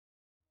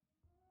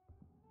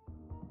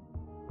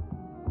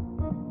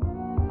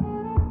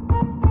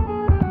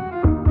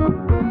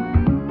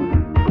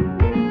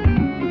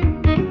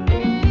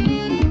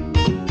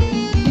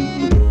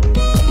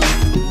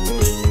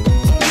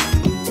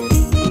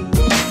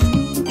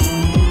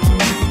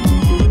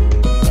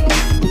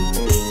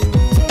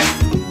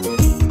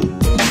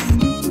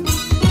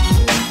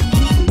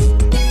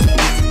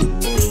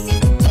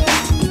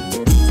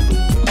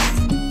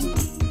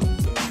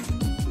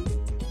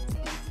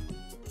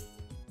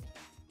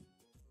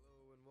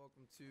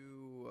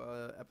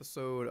to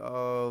episode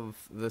of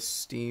the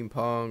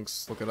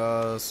Steampunks. Look at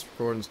us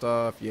recording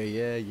stuff. Yeah.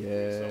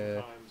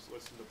 Sometimes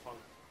listen to punk.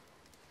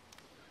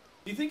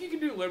 Do you think you can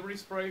do Liberty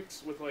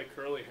Sprites with like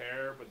curly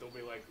hair, but they'll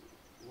be like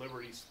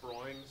Liberty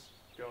Sproings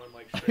going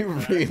like straight I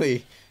back?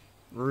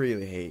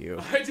 really hate you.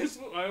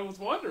 I was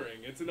wondering.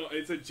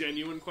 It's a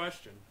genuine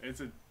question. It's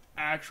an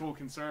actual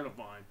concern of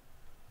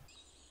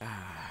mine.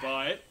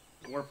 But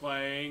we're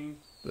playing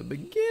The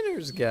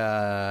Beginner's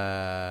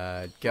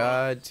Guide.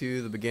 Guide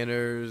to the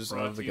Beginners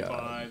brought of the to you Guide.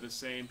 by the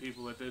same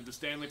people that did the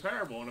Stanley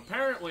Parable. And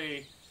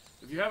apparently,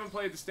 if you haven't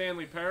played the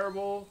Stanley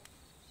Parable,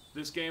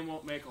 this game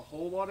won't make a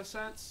whole lot of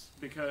sense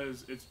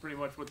because it's pretty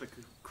much what the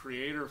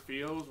creator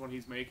feels when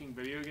he's making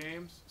video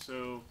games.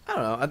 So I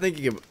don't know. I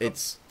think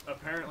it's.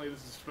 Apparently, this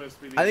is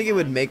supposed to be. I think it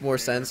would make more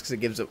sense because it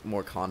gives it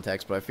more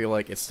context, but I feel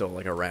like it's still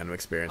like a random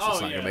experience. It's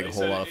not gonna make a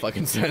whole lot of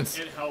fucking sense.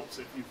 It helps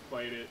if you've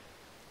played it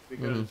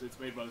because it's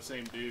made by the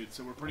same dude.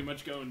 So we're pretty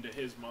much going to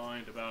his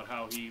mind about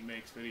how he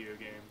makes video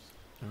games.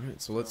 All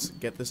right, so let's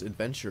get this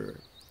adventure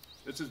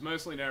This is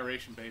mostly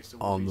narration based. So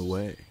on the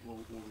way. We'll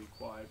be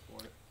quiet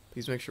for it.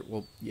 Please make sure.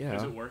 Well, yeah.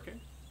 Is it working?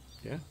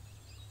 Yeah.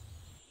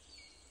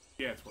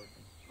 Yeah, it's working.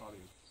 Audio.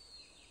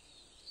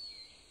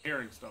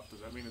 Hearing stuff.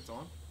 Does that mean it's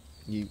on?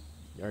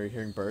 Are you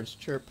hearing birds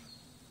chirp?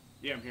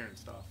 Yeah, I'm hearing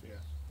stuff. Yeah.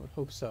 I would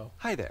hope so.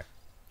 Hi there.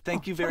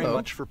 Thank you very hello.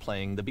 much for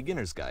playing The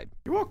Beginner's Guide.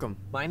 You're welcome.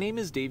 My name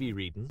is Davey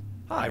Reedon.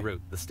 Hi. I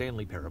wrote The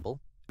Stanley Parable.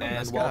 Oh, And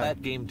nice while guy.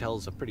 that game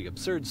tells a pretty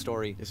absurd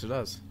story, Yes, it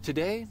does.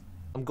 today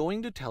I'm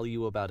going to tell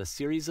you about a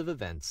series of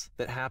events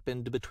that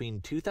happened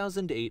between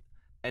 2008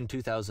 and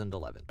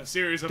 2011. A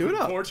series of Do it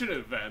up. unfortunate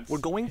events. We're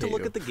going to Hey,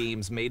 look you. at the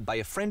games made by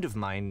a friend of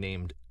mine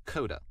named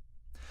Coda.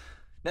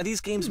 Now, these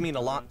games mean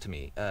a lot to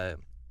me.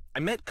 I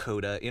met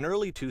Coda in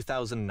early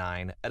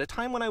 2009 at a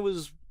time when I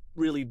was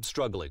really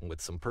struggling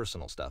with some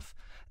personal stuff,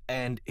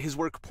 and his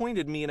work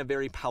pointed me in a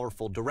very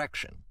powerful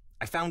direction.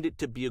 I found it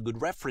to be a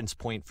good reference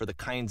point for the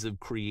kinds of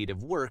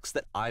creative works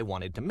that I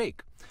wanted to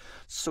make.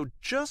 So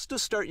just to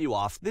start you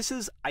off, this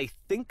is, I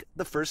think,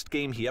 the first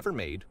game he ever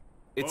made.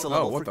 It's a Oh,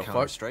 level what for the fuck?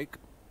 Counter-Strike.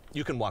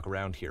 You can walk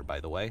around here, by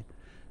the way.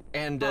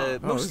 And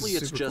this mostly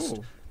is it's super just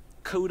cool.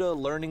 Coda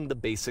learning the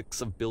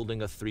basics of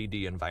building a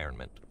 3D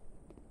environment.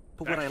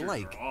 But what I Textures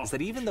like are is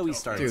that even though he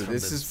starts Dude, from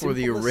this the is for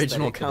the simple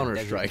original aesthetic of a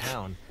desert Counter-Strike.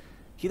 town,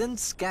 he then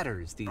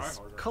scatters these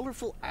Tryharder.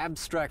 colorful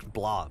abstract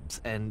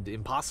blobs and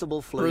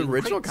impossible For floating the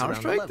original crates around the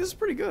Counter-Strike, level. this is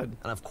pretty good.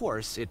 And of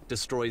course, it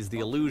destroys the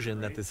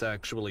illusion that this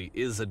actually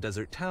is a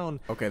desert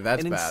town. Okay,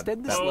 that's and bad.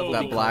 instead, this That- level that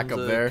becomes black up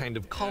a there. kind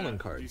of calling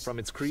card You from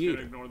its just gotta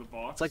creator. ignore the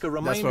box. It's like a what I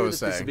reminder was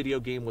that this saying. video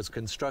game was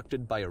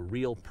constructed by a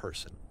real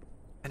person.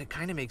 And it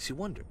kind of makes you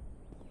wonder,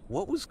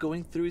 what was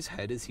going through his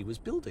head as he was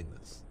building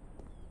this?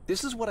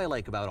 This is what I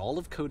like about all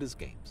of Coda's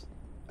games.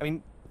 I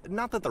mean,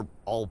 not that they're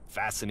all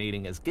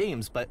fascinating as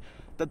games, but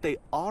that they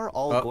are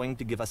all going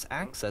to give us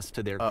access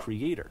to their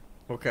creator.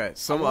 Okay,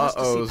 some I want us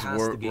to see uh-ohs past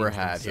the were games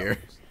had here.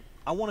 themselves.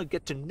 I want to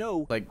get to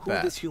know Like who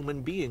that. this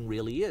human being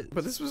really is.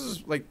 But this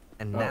was like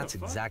And oh, that's the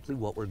fuck? exactly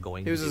what we're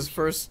going it to was do. his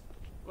first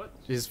What?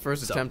 So,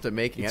 attempt at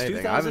making it's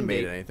anything. I haven't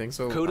made 2008. anything,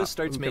 so Coda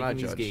starts who can I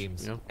making these judge,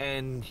 games, you know?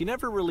 and he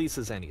never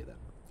releases any of them.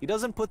 He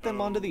doesn't put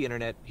them onto the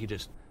internet. He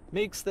just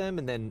makes them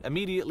and then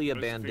immediately Just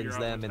abandons figure out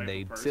them, what and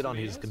type they of sit on person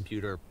he his is?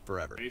 computer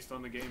forever. Based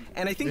on the game.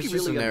 And I think It's he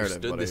just a really narrative,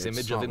 understood buddy. this It's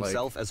image not of like-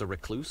 himself as a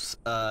recluse.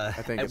 think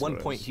At it's one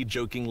what it point, is. he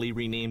jokingly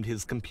renamed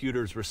his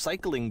computer's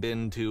recycling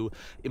bin to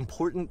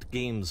Important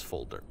Games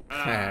Folder.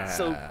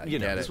 So, you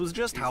know, Get this it. was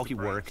just how he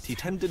worked. He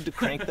tended to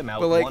crank them out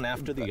But like, one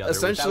after the other.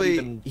 essentially,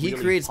 without even he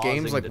really creates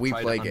games pausing like to we try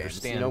to play games.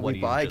 understand You know, what we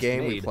he buy a just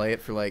game, we made. play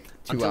it for like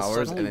 2 Until hours,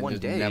 suddenly and then one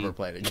just day, never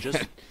play it he again.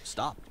 just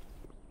stopped.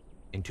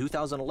 In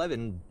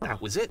 2011, that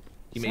was it.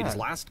 He made his Sad.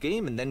 last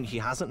game, and then he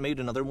hasn't made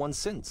another one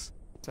since.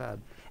 Sad.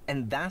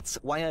 And that's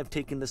why I've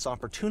taken this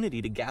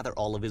opportunity to gather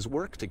all of his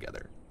work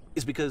together,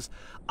 is because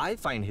I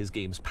find his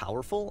games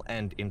powerful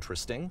and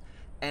interesting,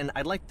 and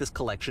I'd like this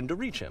collection to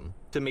reach him,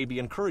 to maybe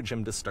encourage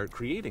him to start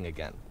creating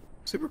again.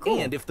 Super cool.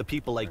 And if the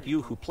people like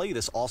you who play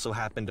this also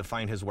happen to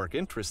find his work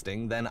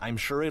interesting, then I'm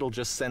sure it'll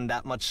just send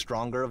that much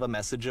stronger of a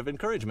message of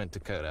encouragement to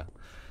Coda.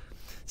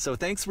 So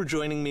thanks for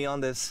joining me on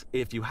this.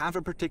 If you have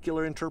a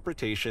particular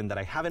interpretation that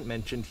I haven't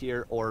mentioned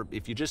here, or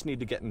if you just need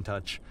to get in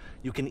touch,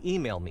 you can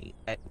email me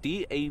at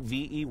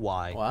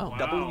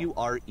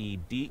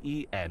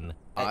DAVEYWREDEN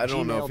I at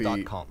don't know if he-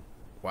 gmail.com.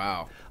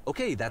 Wow.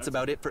 Okay, that's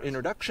about it for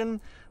introduction.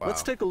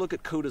 Let's Wow. take a look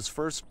at Coda's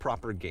first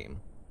proper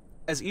game.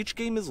 As each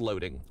game is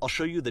loading, I'll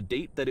show you the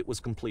date that it was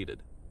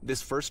completed.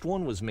 This first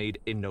one was made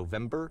in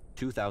November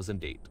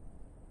 2008.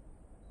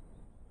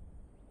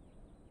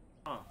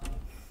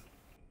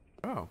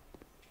 Oh.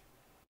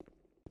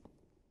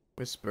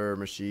 Whisper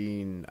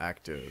machine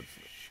active.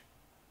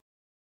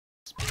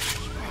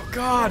 Oh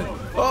God!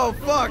 Oh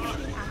fuck!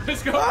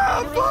 Let's go.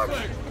 Ah, real fuck!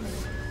 quick.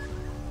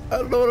 I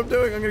don't know what I'm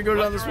doing. I'm gonna go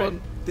down this Alright.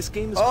 one. This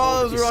game is Oh, that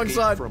called was the wrong Escape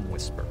side. from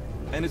Whisper,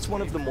 and it's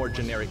one of the more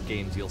generic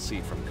games you'll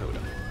see from Coda.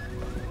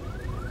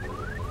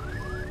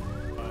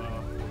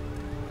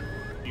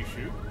 You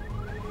shoot.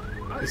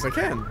 Yes, I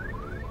can.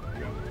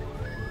 Yeah.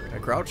 I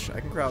crouch. I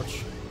can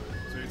crouch.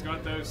 So he's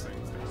got those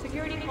things down.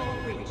 Security call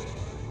breached.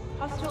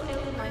 Hostile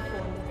alien life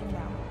forms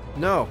inbound.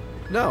 No,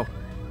 no,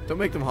 don't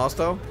make them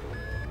hostile.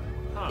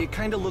 Huh. It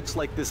kind of looks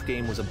like this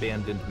game was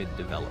abandoned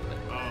mid-development.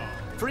 Oh.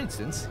 For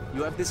instance,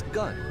 you have this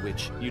gun,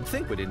 which you'd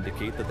think would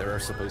indicate that there are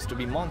supposed to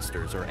be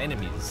monsters or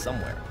enemies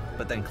somewhere.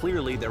 But then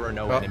clearly there are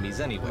no enemies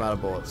anyway. I'm out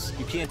of bullets.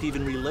 You can't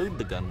even reload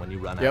the gun when you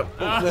run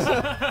Yep. out of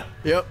bullets.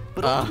 Yep.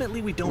 But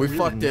ultimately we don't we really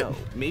fucked know. It.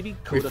 Maybe We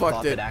Coda fucked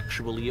thought it. that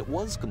actually it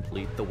was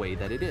complete the way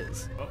that it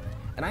is. Oh.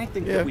 And I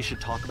think that we should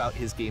talk about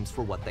his games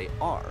for what they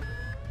are,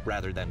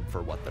 rather than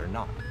for what they're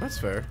not. That's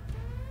fair.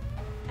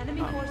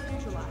 Enemy force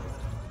neutralized.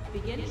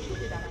 Begin shoot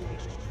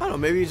evacuation. I don't know,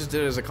 maybe he just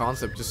did it as a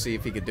concept, just see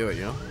if he could do it,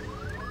 you know?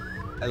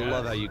 I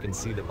love how you can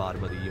see the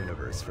bottom of the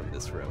universe from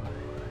this room.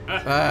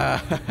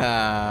 That's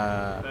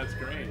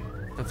great.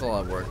 That's a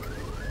lot of work.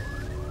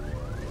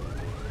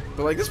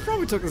 But like, this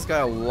probably took this guy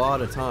a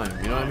lot of time,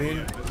 you know what I mean?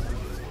 Yeah, this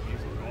is an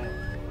easy goal.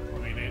 I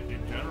mean,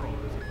 in general,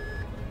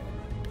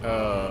 is it?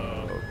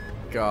 Oh,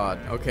 God.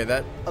 Okay,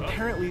 that...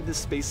 Apparently the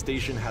space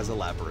station has a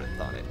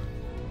labyrinth on it.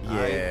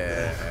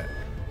 Yeah.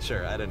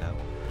 Sure, I don't know.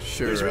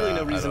 Sure. There's really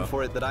no I reason don't-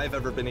 for it that I've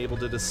ever been able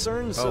to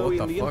discern, so what in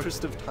the the fuck?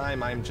 interest of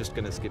time, I'm just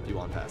gonna skip you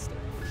on past it.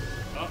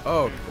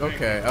 Oh,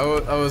 okay.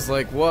 I was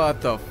like,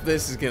 what the...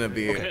 This is gonna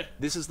be... Okay.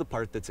 This is the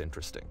part that's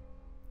interesting.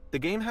 The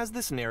game has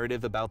this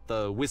narrative about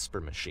the whisper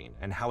machine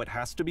and how it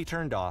has to be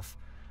turned off,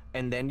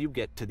 and then you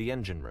get to the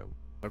engine room.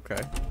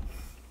 Okay.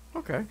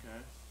 Okay.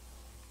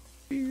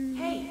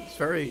 Hey, It's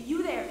very...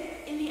 you there,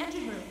 in the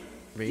engine room.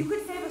 Me? You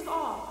could save us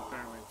all.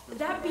 Apparently it's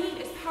That beam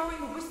is powering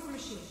the whisper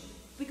machine.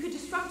 We could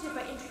disrupt it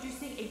by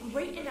introducing a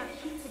great enough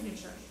heat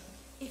signature.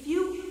 If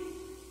your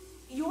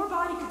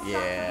body could stop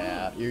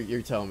Yeah, the bleeding.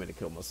 you're telling me to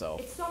kill myself.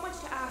 It's so much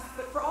to ask,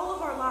 but for all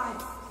of our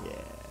lives,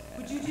 Yeah.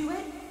 would you do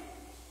it?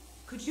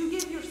 Could you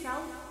give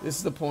yourself? This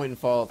is the point in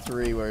Fallout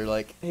 3 where you're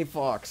like, hey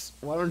Fox,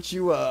 why don't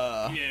you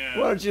why Yeah.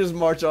 don't you just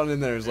march on in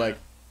there? It's like,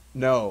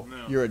 no,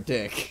 No. you're a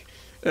dick.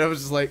 And I was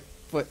just like,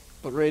 but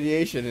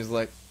radiation is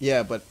like,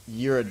 yeah, but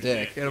you're a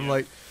dick. And I'm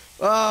like,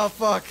 oh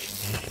fuck.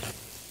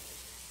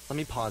 Let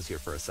me pause here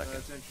for a second.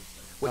 That's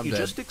interesting. What I'm you dead.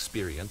 just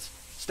experienced,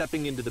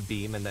 stepping into the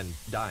beam and then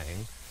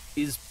dying,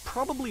 is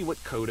probably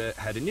what Coda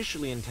had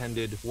initially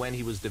intended when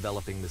he was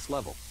developing this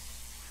level.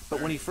 But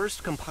when he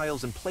first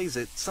compiles and plays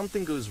it,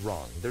 something goes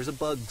wrong. There's a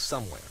bug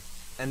somewhere.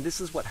 And this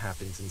is what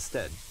happens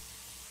instead.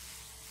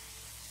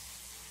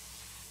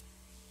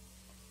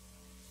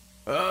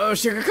 Oh,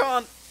 Sugar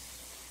Khan!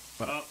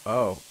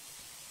 Oh.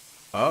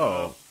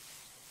 Oh.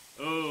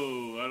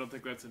 Oh, I don't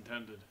think that's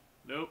intended.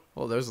 Nope.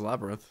 Well, there's a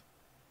labyrinth.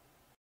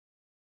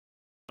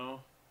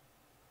 No.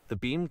 The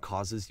beam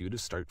causes you to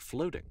start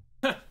floating.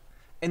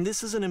 And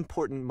this is an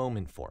important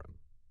moment for him.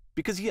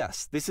 Because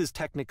yes, this is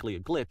technically a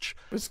glitch,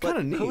 It's but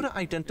kinda neat. Coda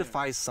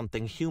identifies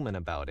something human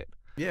about it.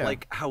 Yeah.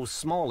 Like how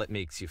small it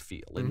makes you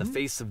feel in the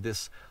face of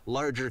this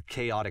larger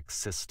chaotic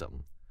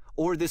system.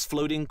 Or this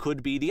floating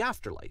could be the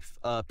afterlife,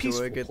 a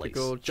peaceful get the place,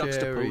 gold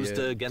juxtaposed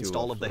chariot? against Do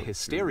I all of the float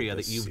hysteria through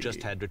that the you've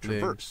just had to ceiling?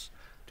 traverse.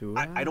 Do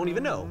I don't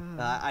even know.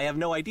 I have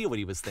no idea what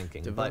he was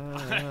thinking, but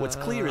what's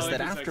clear is I like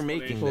that his after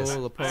making explanation. this,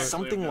 Pull apart.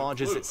 something I actually have no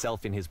lodges clue.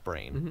 itself in his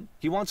brain.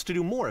 He wants to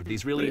do more of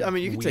these really I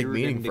mean, you can take weird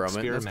meaning and from it. That's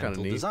kinda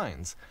experimental neat.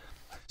 designs.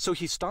 So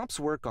he stops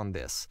work on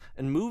this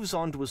and moves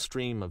on to a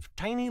stream of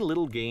tiny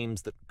little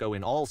games that go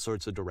in all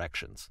sorts of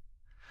directions.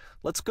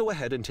 Let's go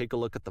ahead and take a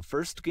look at the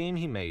first game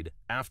he made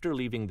after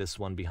leaving this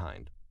one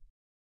behind.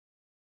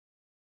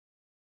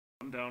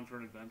 I'm down for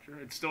an adventure.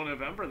 It's still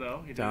November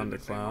though. He Down did it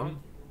to the same clown? month.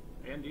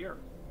 And year.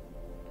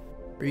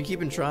 Are you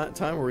keeping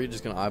time, or are you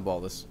just gonna eyeball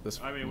this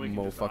I mean, we can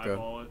just motherfucker?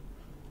 eyeball it.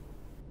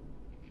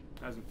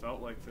 Hasn't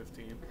felt like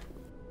 15.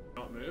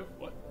 Don't move?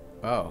 What?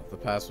 Oh, the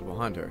past was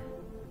behind her.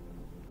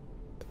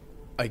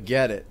 I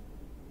get it.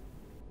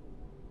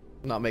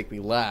 Not make me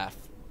laugh,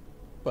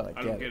 but I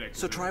I don't get get it. it. 'cause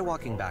So it's try never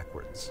walking rolled.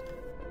 backwards.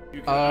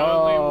 You can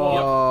only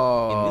walk.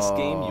 Oh. In this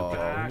game, you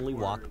can only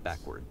walk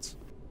Backwards. backwards.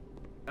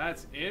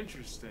 That's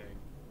interesting.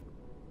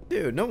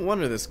 Dude, no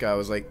wonder this guy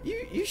was like,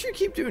 you should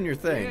keep doing your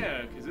thing.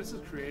 Yeah, because this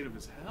is creative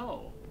as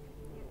hell.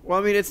 Well,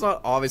 I mean, it's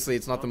not, obviously,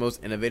 it's not the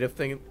most innovative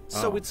thing.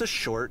 So Oh. it's a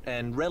short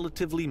and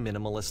relatively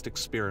minimalist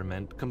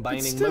experiment But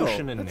combining still,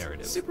 motion and that's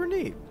narrative. super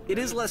neat. It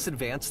is less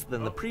advanced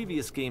than the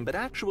previous game, but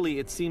actually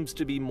it seems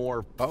to be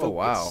more focused, Oh,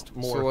 wow.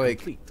 more So, like,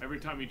 complete. Every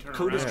time you turn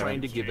Coda's around,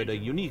 trying to it's give it a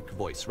changing. unique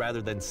voice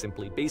rather than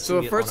simply basing So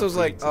it at first on I was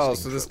like, oh,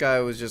 pre-existing so this trope. guy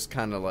was just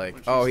kind of like,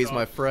 Once you oh, he's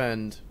my stop-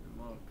 friend.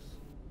 Looks.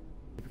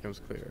 It becomes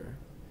clearer.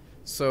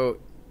 So,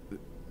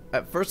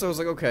 at first I was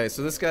like, okay,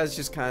 so this guy's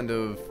just kind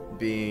of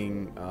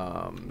being,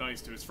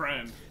 Nice to his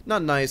friend.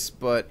 not nice,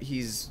 but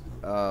he's,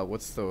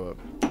 what's the,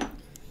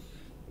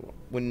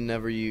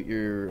 whenever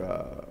you're,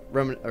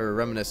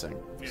 reminiscing.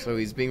 Yeah. So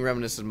he's being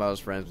reminiscent about his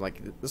friends,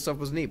 like, this stuff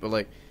was neat, but,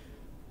 like,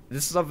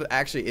 this stuff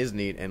actually is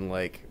neat and,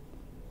 like,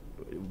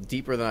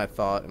 deeper than I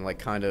thought and, like,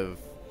 kind of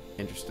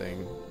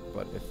interesting,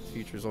 but if the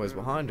future's always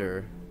behind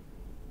her,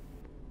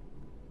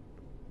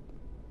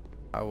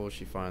 how will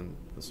she find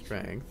the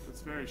strength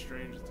It's very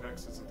strange the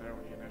text isn't there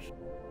when you initially.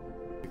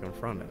 to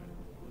confront it?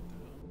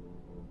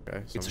 Okay,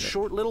 It's a okay.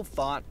 short little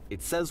thought,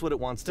 it says what it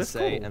wants to That's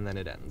say, cool. and then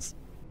it ends.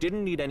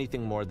 Didn't need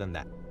anything more than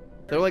that.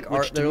 They're like Which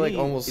art. to They're like me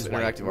almost is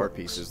why it interactive art works,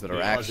 pieces that are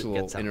because it actual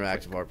gets out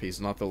interactive quick. art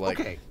pieces, not the like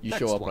Okay, you next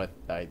show up one. and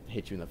I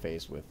hit you in the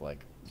face with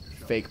like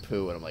fake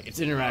poo and I'm like it's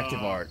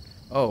interactive art.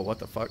 Oh, what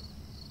the fuck?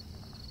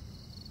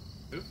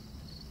 Oop.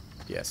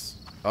 Yes.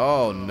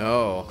 Oh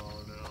no,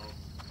 Oh no.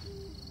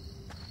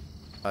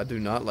 I do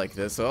not like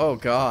this. Oh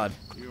god,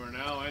 You are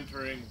now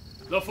entering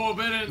the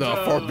forbidden the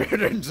zone.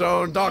 forbidden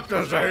zone,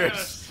 Doctor Zayas.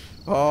 Yes.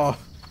 Oh,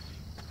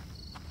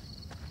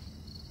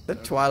 the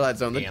Twilight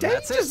Zone, the And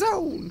that's Danger it.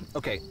 Zone.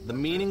 Okay, the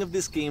meaning of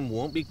this game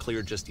won't be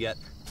clear just yet.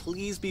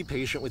 Please be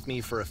patient with me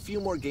for a few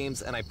more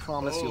games, and I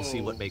promise you'll see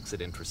what Oh. makes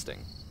it interesting.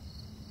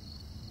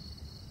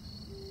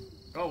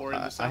 Oh, we're in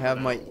I December have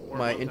now. my We're a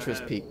my month interest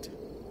ahead. peaked.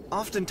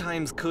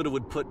 Oftentimes, Coda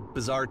would put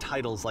bizarre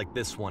titles like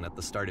this one at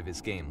the start of his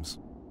games.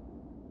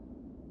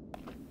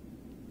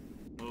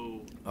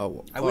 Oh.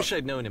 Oh, I wish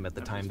I'd known him at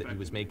the time that he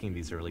was making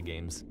these early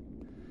games.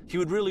 He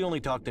would really only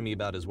talk to me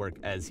about his work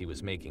as he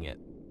was making it.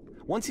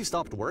 Once he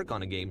stopped work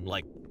on a game,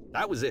 like,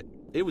 that was it.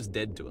 It was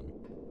dead to him.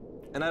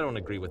 And I don't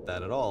agree with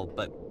that at all,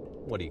 but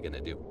what are you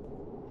gonna do?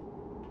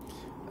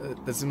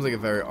 That seems like a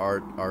very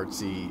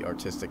artsy,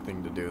 artistic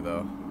thing to do,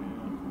 though.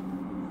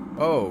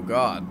 Oh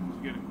god.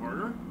 It's getting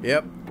harder?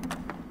 Yep.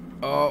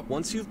 Oh.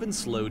 Once you've been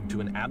slowed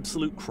to an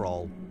absolute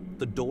crawl,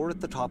 the door at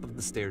the top of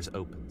the stairs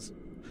opens.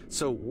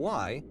 So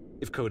why,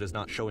 if Coda's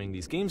not showing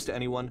these games to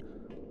anyone,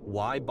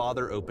 why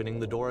bother opening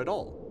the door at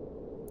all?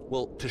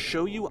 Well, to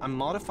show you, I'm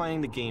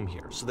modifying the game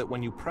here so that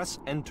when you press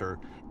enter,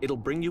 it'll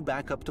bring you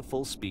back up to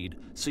full speed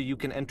so you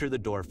can enter the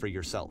door for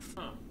yourself.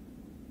 Huh.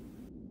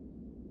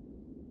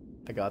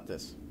 I got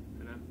this.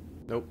 And then,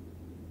 Nope.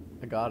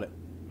 I got it.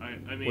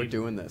 I mean, We're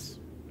doing this.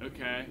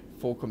 Okay.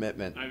 Full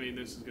commitment. I mean,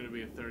 this is gonna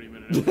be a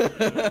 30-minute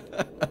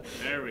episode.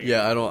 There we go.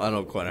 Yeah, I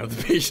don't quite have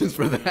the patience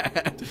for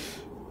that.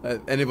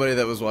 Anybody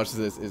that was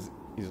watching this is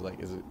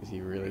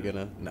he really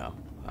gonna? No,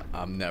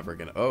 I'm never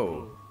gonna.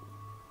 Oh.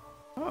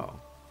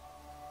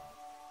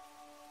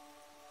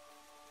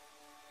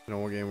 You know,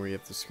 one game where you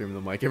have to scream in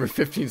the mic every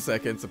 15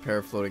 seconds. A pair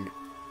of floating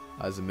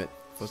eyes emit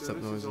footstep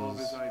So this is all of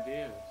noises. his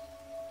ideas.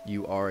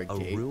 You are a A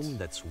gate. room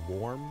that's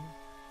warm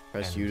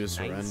Press and U to nice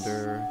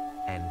surrender.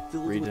 and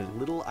filled Read with it.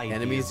 little ideas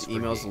Enemies' for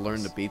emails to learn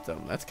games. to beat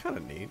them. That's kind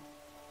of neat.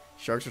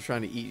 Sharks are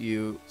trying to eat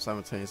you.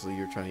 Simultaneously,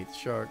 you're trying to eat the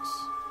sharks.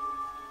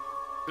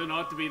 So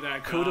not to be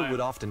that guy. Coda would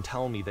often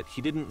tell me that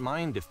he didn't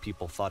mind if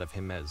people thought of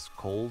him as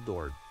cold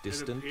or It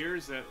distant.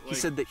 appears that, He like,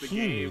 said that the he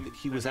knew game that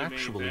he was that made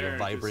actually there a just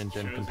vibrant and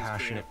shows his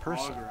compassionate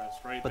creative person, progress.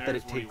 Right but there that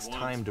is it what he takes wants,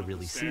 time to but the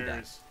really see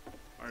that. stairs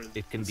are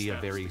It can the be a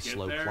steps very to get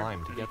slow there,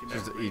 climb to and get can there.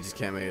 never You reach just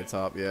can't make it it.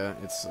 top. Yeah,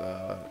 it's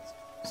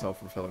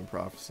self-fulfilling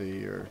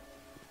prophecy or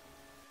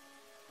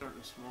Start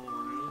in a small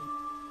room.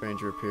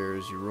 stranger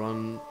appears. You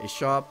run a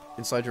shop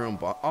inside your own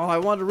body. Oh, I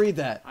wanted to read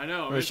that. I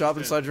know. Run a shop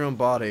interesting. inside your own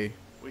body.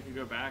 We can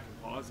go back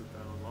and pause it though.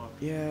 And look.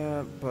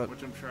 Yeah, but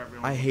Which I'm sure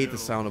everyone. I will hate do. the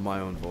sound of my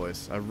own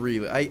voice.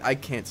 I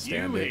can't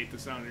stand You it. hate the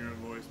sound of your own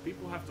voice.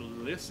 People have to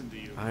listen to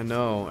you. I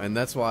know, and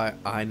that's why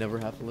I never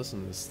have to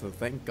listen to this. So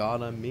thank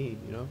God I'm me.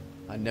 You know,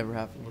 I never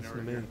have to You listen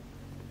never to me.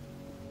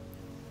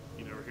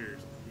 You never hear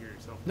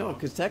yourself. No, talk.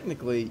 because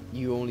technically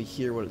you only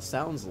hear what it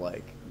sounds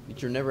like.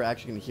 But you're never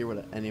actually going to hear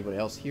what anybody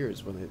else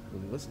hears when they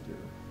listen to it.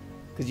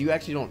 Because you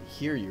actually don't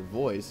hear your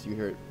voice, you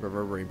hear it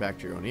reverberating back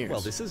to your own ears. Well,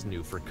 this is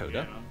new for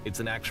Coda. Yeah. It's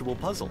an actual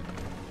puzzle.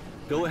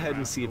 Go ahead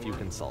and see if you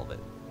can solve it.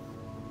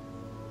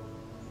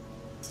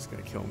 This is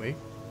going to kill me.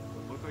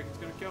 Look like it's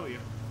gonna kill you.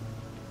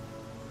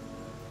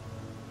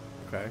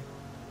 Okay.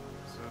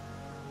 So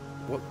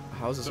What?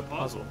 How is this it's a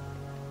puzzle?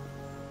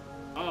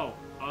 Oh,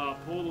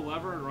 pull the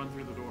lever and run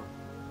through the door.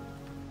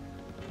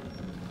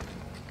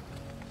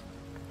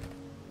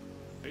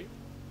 Wait.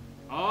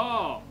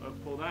 Oh,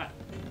 pull that.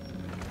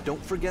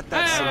 Don't forget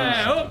that Hey,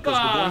 solution, because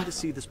hoppa! we're going to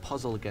see this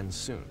puzzle again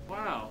soon.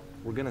 Wow,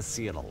 We're going to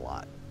see it a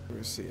lot. We're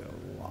going to see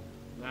a lot.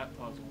 that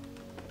puzzle.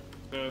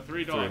 So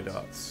 3 dots. 3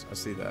 dots. I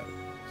see that.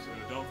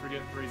 So don't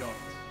forget 3 dots.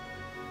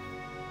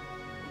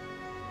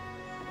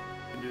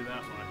 You can do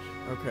that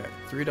much. Okay,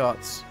 3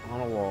 dots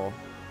on a wall.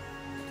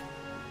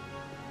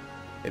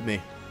 Hit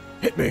me.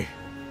 Hit me!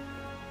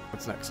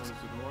 What's next? Close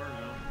the door.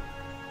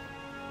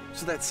 No.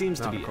 So that seems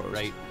to Not be it, closed.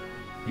 right?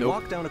 You Nope.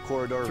 walk down a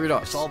corridor, 3 you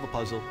dots. solve a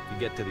puzzle, you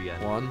get to the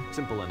end. 1,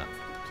 Simple enough.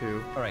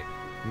 2. Alright,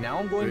 now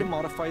I'm going to 3.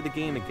 modify the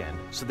game again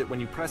so that when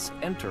you press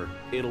enter,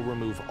 it'll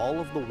remove all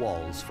of the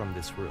walls from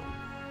this room.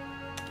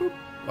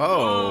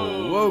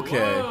 Oh, Whoa,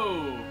 okay.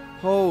 Whoa.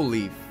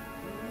 Holy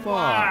fuck.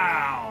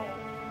 Wow.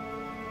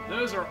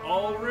 Those are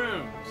all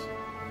rooms.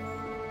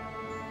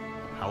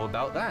 How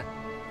about that?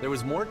 There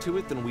was more to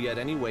it than we had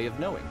any way of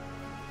knowing.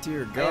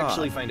 Dear I God.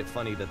 actually find it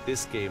funny that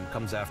this game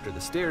comes after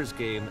the Stairs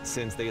game,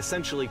 since they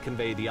essentially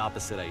convey the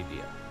opposite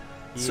idea.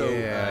 So,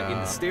 in Yeah.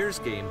 the Stairs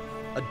game,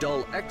 a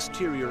dull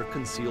exterior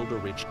concealed a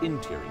rich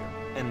interior.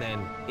 And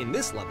then, in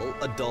this level,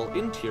 a dull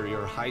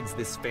interior hides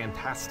this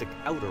fantastic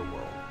outer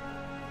world.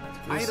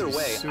 This Either is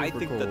way, I super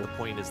think cool. that the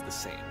point is the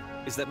same.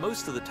 Is that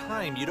most of the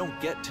time you don't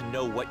get to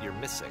know what you're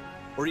missing,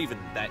 or even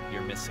that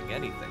you're missing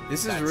anything.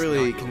 This is That's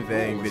really not your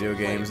conveying role as a video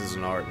player. games as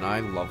an art, and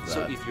I love that.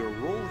 So if your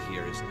role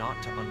here is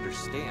not to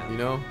understand, you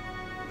know?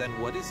 then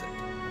what is it?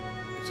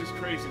 It's just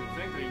crazy to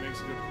think that he makes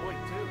a good point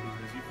too,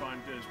 because you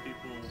find there's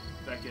people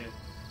that get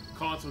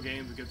console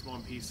games that get them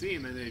on PC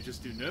and then they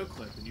just do no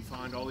clip, and you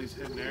find all these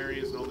hidden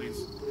areas and all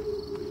these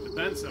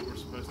events that were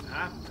supposed to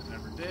happen that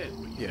never did,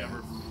 but you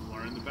never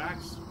learn the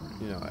backstory.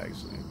 You know,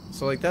 actually.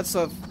 So, like, that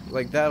stuff,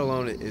 like, that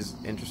alone is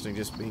interesting,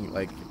 just being,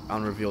 like,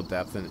 unrevealed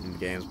depth in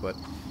games, but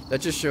that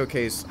just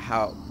showcases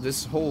how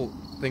this whole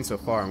thing so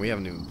far, and we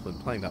haven't even been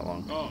playing that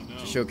long,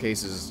 just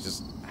showcases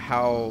just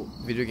how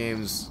video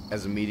games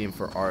as a medium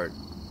for art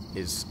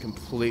is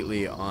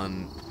completely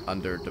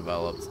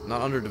underdeveloped. Not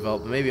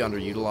underdeveloped, but maybe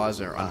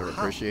underutilized or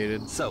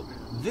underappreciated. So,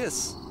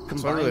 this, combined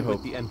So I really with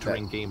hope the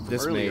entering that game from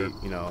this earlier, may,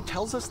 you know,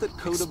 tells us that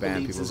Coda expand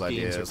believes his people's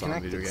games are ideas on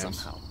connected video games.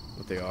 somehow.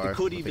 What they are, It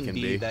could what even they can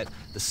be that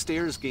the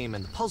stairs game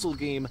and the puzzle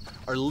game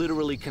are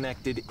literally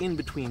connected in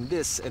between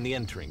this and the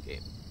entering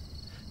game.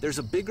 There's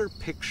a bigger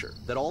picture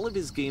that all of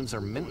his games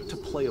are meant to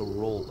play a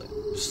role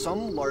in,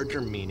 some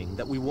larger meaning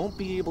that we won't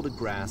be able to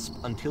grasp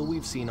until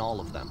we've seen all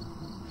of them.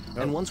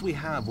 And once we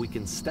have, we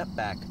can step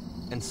back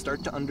and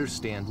start to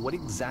understand what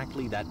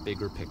exactly that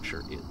bigger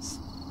picture is.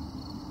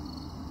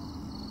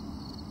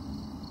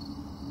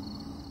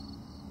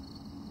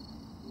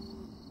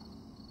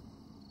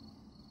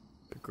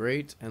 The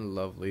Great and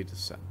Lovely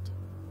Descent.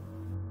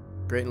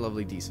 Great and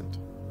Lovely Descent.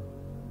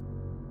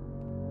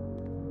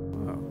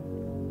 Wow.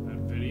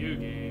 And video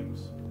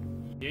games.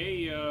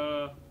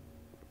 Yeah.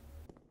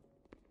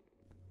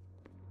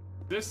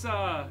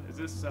 Is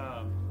this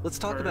Let's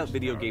talk about first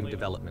video or game later?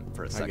 development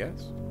for a I second.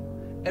 guess.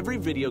 Every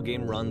video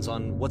game runs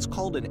on what's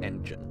called an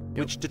engine,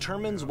 which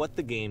determines what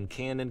the game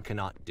can and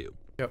cannot do.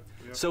 Yep.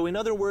 So in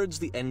other words,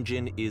 the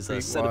engine is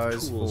a set of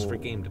Streetwise tools for full.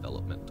 game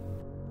development.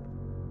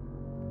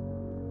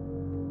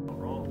 Not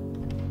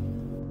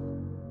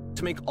wrong.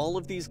 To make all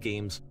of these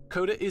games,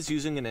 Coda is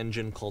using an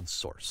engine called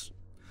Source.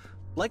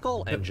 Like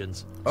all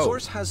engines,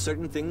 Source has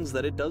certain things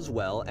that it does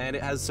well, and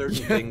it has certain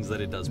things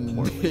that it does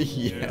poorly.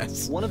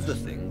 Yes. One of the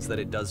things that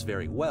it does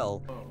very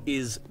well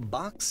is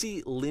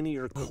boxy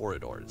linear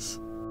corridors.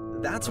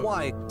 That's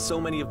why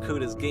so many of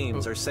Coda's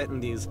games are set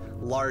in these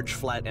large,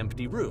 flat,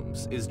 empty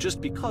rooms, is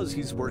just because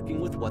he's working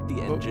with what the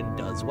engine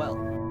does well.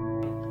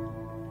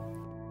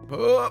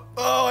 Oh,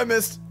 I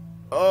missed.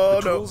 Oh,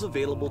 The no. tools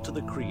available to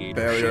the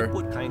creator Failure. shape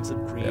what kinds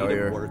of creative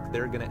Failure. work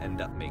they're going to end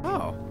up making.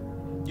 Oh.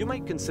 You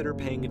might consider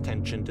paying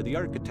attention to the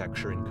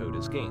architecture in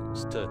Coda's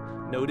games, to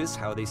notice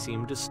how they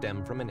seem to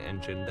stem from an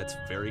engine that's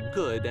very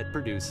good at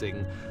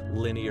producing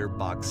linear,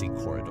 boxy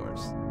corridors.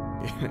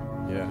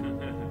 Yeah.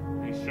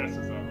 He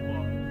stresses that a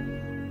lot.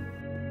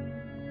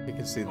 You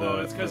can see the. Oh,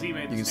 it's because he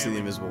made. You can see the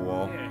invisible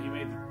wall. Yeah, he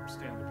made the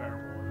Stanley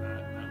Parable in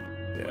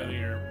that Yeah.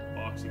 linear,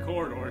 boxy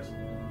corridors.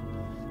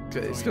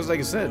 It's because, like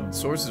I said,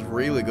 Source is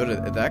really good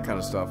at that kind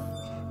of stuff.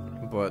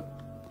 But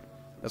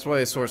that's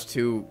why Source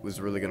 2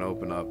 was really going to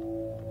open up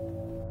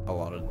a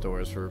lot of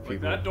doors for Like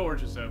people. that door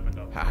just opened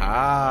up.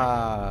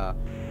 Haha.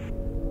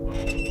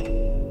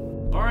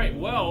 All right,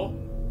 well,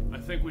 I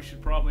think we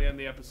should probably end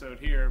the episode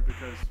here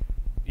because,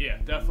 yeah,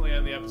 definitely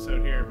end the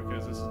episode here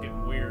because this is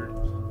getting weird.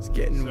 It's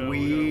getting So we're gonna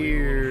leave a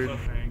weird. little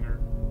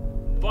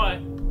cliffhanger.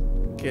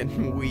 But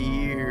Getting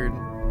weird.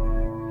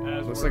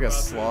 as Looks we're like a about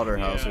to-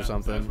 slaughterhouse or yeah,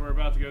 something. As we're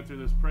about to go through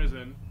this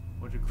prison,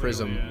 which it clearly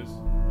Prism. is,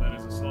 that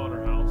is a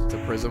slaughterhouse. It's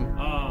a prism.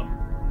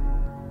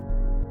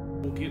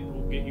 We'll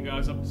get you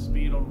guys up to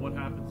speed on what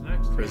happens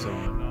next. Prism.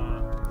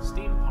 On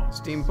Steampunk.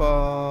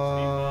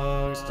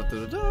 Steampunks.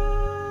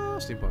 Da-da-da-da.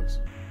 Steampunks.